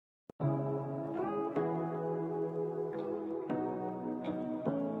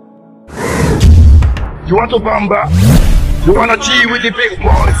You want to bamba? You wanna G with the big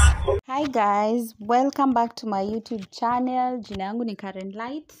boys? Hi guys, welcome back to my YouTube channel. Jina yangu ni Karen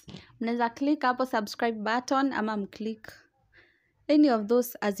Light. Mnaweza click hapo subscribe button ama mclick any of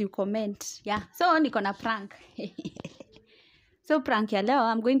those as you comment. Yeah, so niko na prank. So prank ya leo,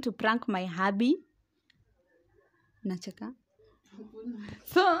 I'm going to prank my hubby. Nacheka.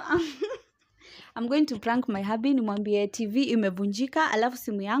 So I'm going to prank my hubby, nimwambie TV imevunjika alafu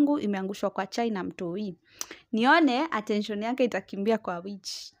simu yangu imeangushwa kwa chai na mtoi. Nione attention yake itakimbia kwa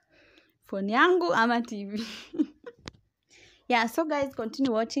which phone yangu ama TV. Yeah, so guys,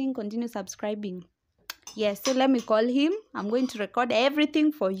 continue watching, continue subscribing. Yes, so let me call him. I'm going to record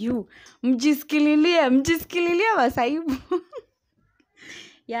everything for you. Mjiskililie masaibu.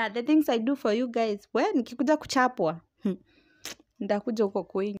 Yeah, the things I do for you guys. Well, nikikuja kuchapwa. Ndakuja huko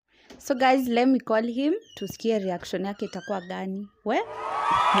kwenu. So guys, let me call him tusikie reaction yake itakuwa gani. Well,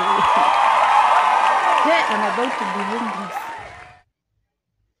 I'm about to be homeless.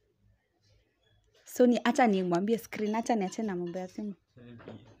 So acha nimwambie screen, acha niache na mambo ya simu.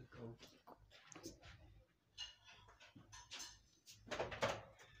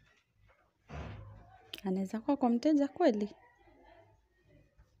 Anaweza kuwa kwa mteja kweli?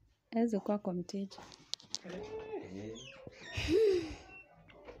 Aweza kuwa kwa mteja.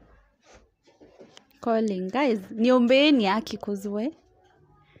 Calling guys, niombeeni haki kuzwe.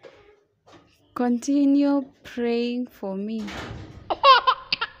 Continue praying for me.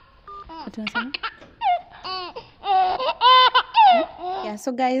 Yeah,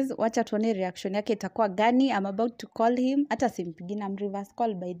 so guys, wacha tuone reaction yake itakuwa gani. I'm about to call him. Hata simpigi na reverse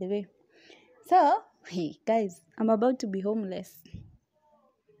call by the way. So, hey guys, I'm about to be homeless.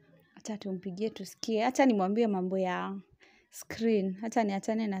 Acha tumpigie tusikie. Acha nimwambie mambo ya screen. Acha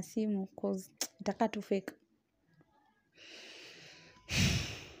niachane na simu cause itakaa tu fake.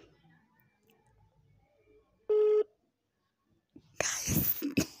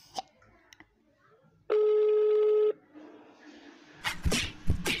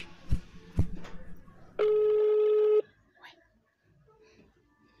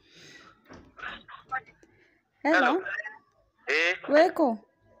 Hello. Weko.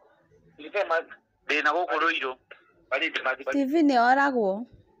 TV ni oragwo.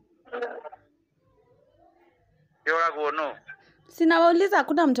 Oragwo no. Sina wauliza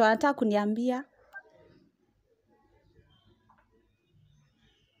hakuna mtu anataka kuniambia.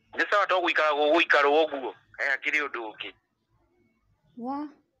 Ni sawa tu guikara woguo. Akiri undu ungi. Wa.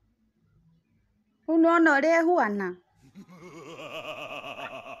 Unaona ule huana?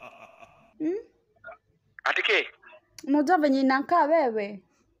 Atike. Unajua venye inakaa wewe.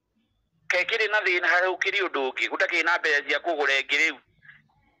 Kekiri na thina hari ukiri undu ungi. Gutaki na mbeca cia kugura ngiriu.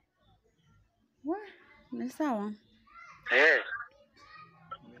 Wa, ni sawa.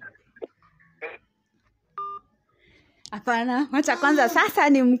 Hapana, wacha kwanza sasa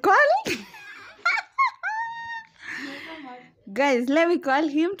ni mcall. Guys, let me call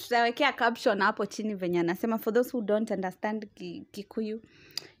him. Tutawekea caption hapo chini venye anasema for those who don't understand Kikuyu.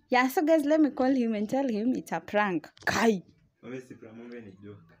 Yeah, so guys, let me call him and tell him it's a prank. Kai. Mimi si prank, mimi ni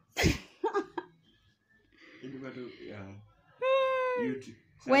joke. YouTube.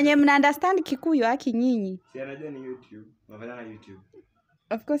 Wenye mna understand Kikuyu haki nyinyi. Si anajua ni YouTube. Mafanya na YouTube.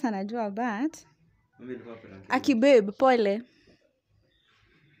 Of course anajua but Mimi nilikuwa prank. Aki babe, pole.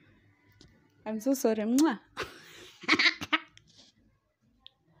 I'm so sorry. Mwah.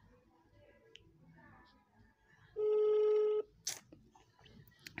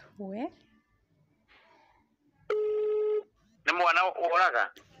 We? Ni mwana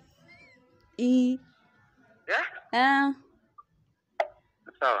oraga. Yeah?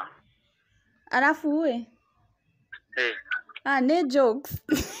 Sawa. Alafu we? Ne jokes.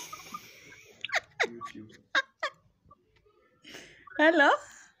 YouTube. Hello?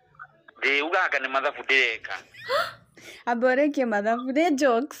 Ugaga ni mathabu ndireka. Aboreke mathabu ne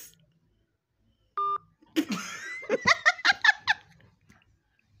jokes.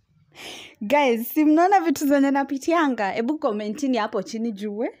 Guys, si mnaona vitu zenye napitianga? Ebu commentini hapo chini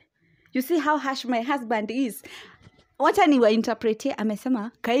jue. You see how harsh my husband is. Wacha ni wainterpretie,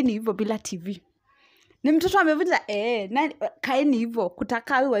 amesema kaeni hivyo bila TV. Ni mtoto amevuta kaeni hivyo,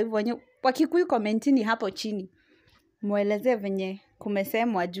 kutakaa hivyo wenye Wakikuyu commentini hapo chini. Muelezee venye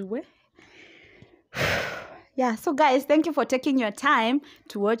kumesemwa jue. Yeah, so guys, thank you for taking your time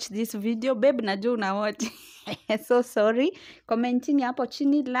to watch this video. Babe, najua una watch. So sorry. Commentini hapo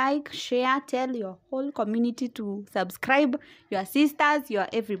chini, like, share, tell your whole community to subscribe, your sisters, your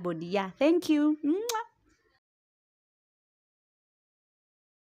everybody. Yeah, thank you. Mwah.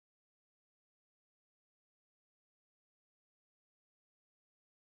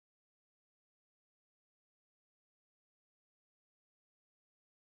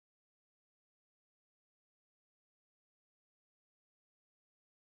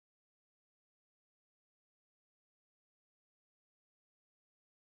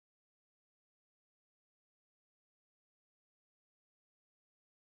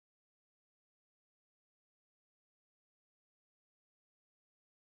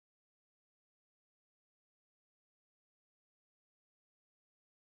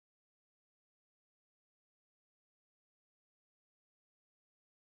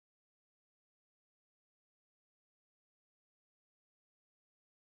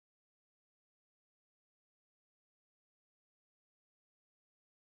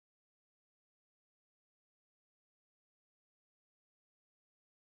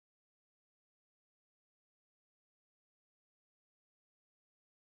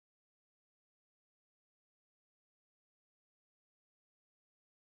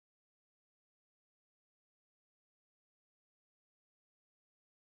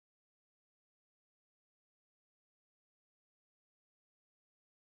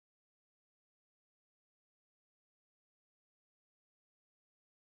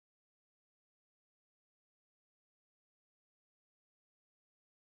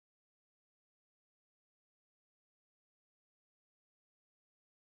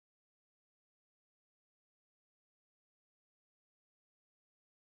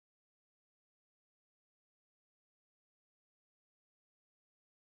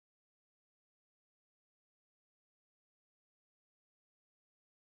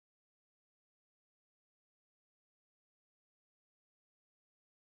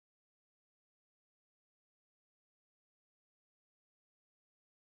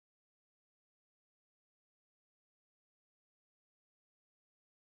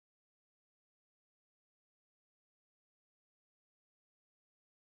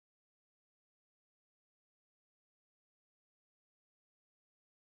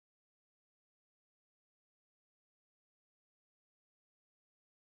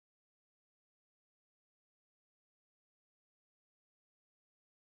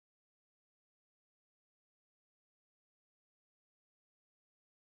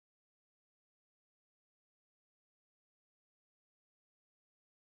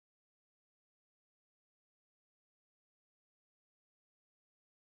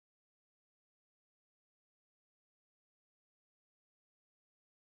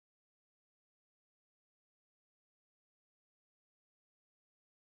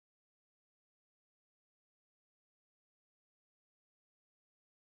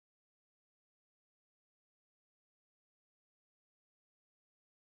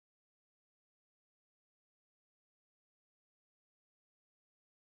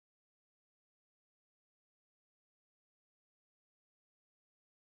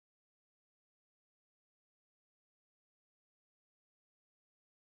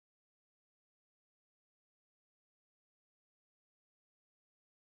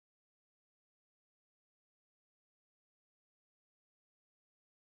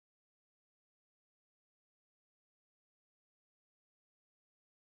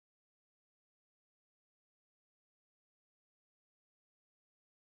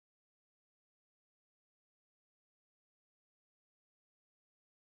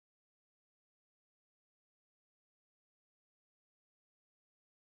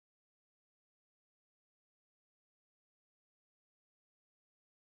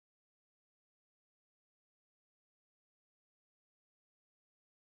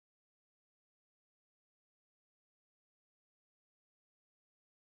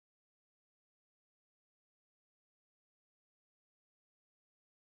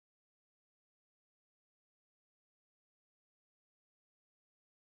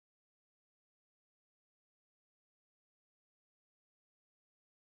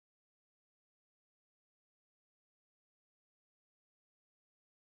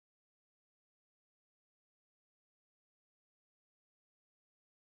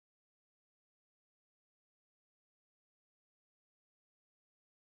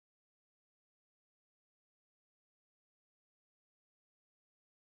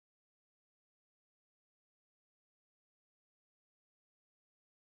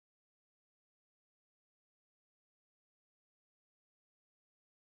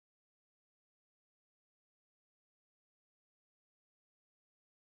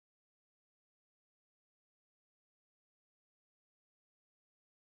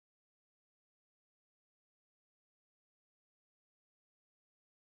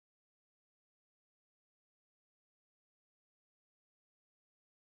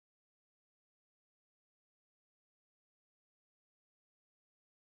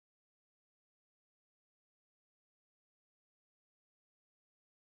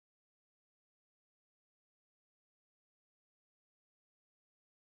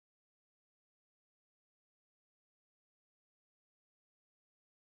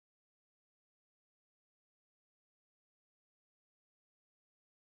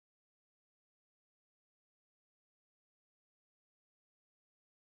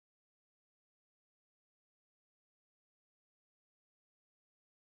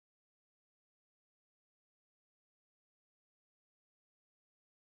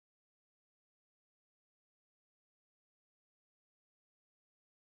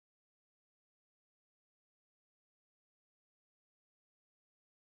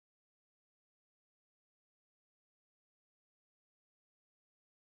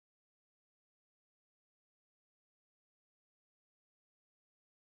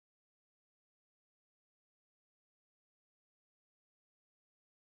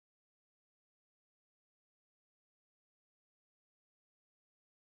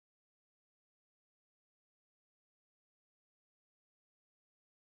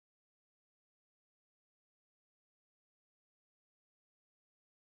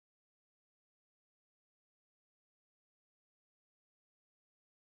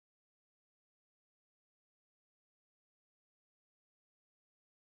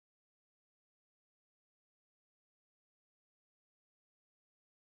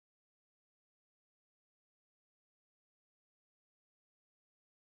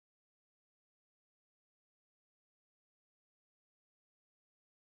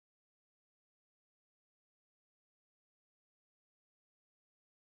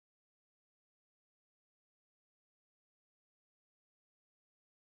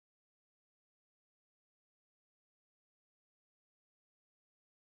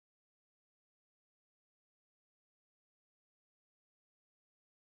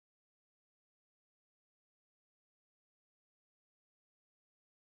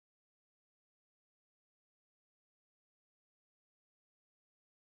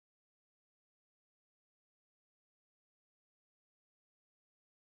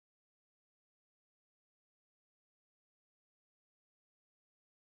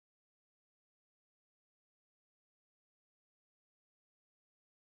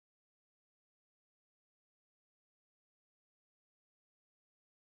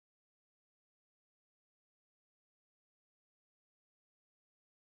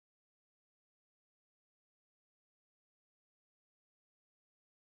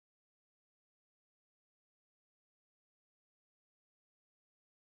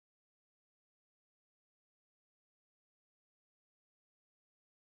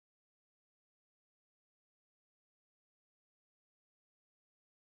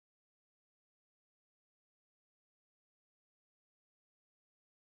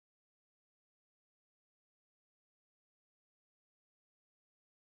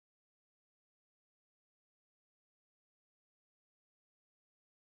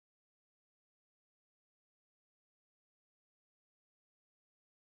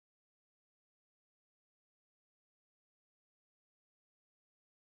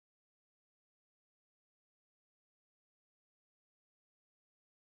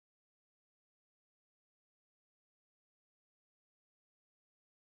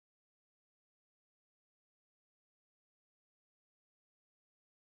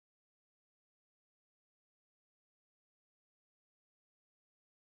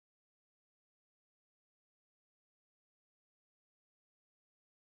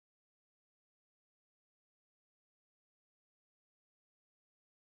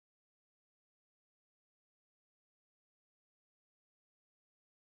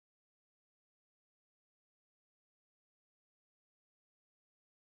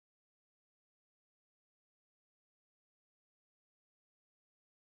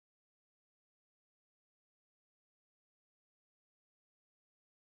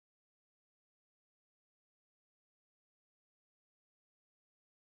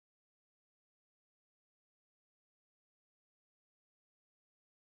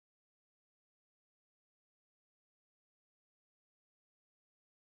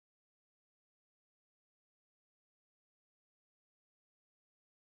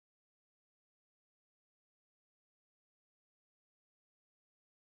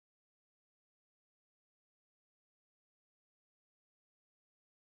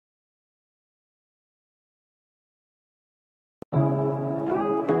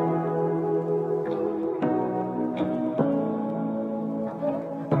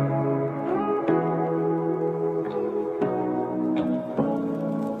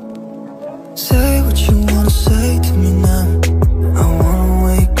 Say what you